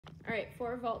All right,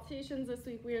 for vault stations this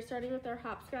week, we are starting with our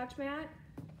hopscotch mat,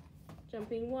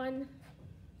 jumping 1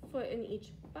 foot in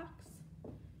each box.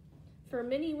 For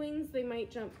mini wings, they might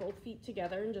jump both feet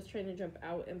together and just trying to jump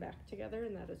out and back together,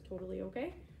 and that is totally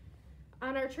okay.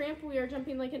 On our tramp, we are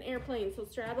jumping like an airplane, so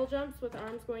straddle jumps with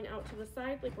arms going out to the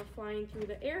side like we're flying through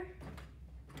the air.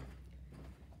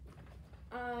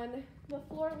 On the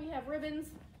floor, we have ribbons.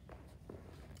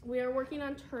 We are working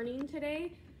on turning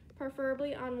today,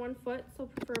 preferably on 1 foot, so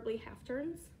preferably half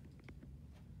turns.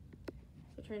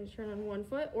 So trying to turn on 1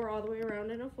 foot or all the way around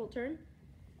in a full turn.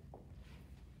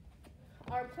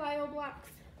 Our plyo blocks,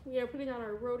 we are putting on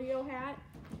our rodeo hat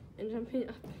and jumping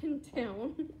up and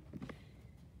down.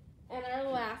 And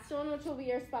our last one, which will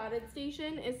be our spotted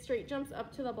station, is straight jumps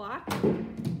up to the block,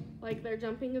 like they're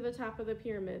jumping to the top of the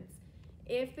pyramids.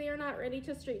 If they are not ready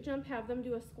to straight jump, have them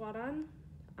do a squat on.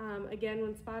 Again,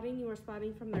 when spotting, you are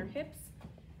spotting from their hips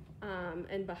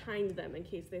and behind them in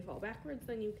case they fall backwards,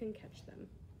 then you can catch them.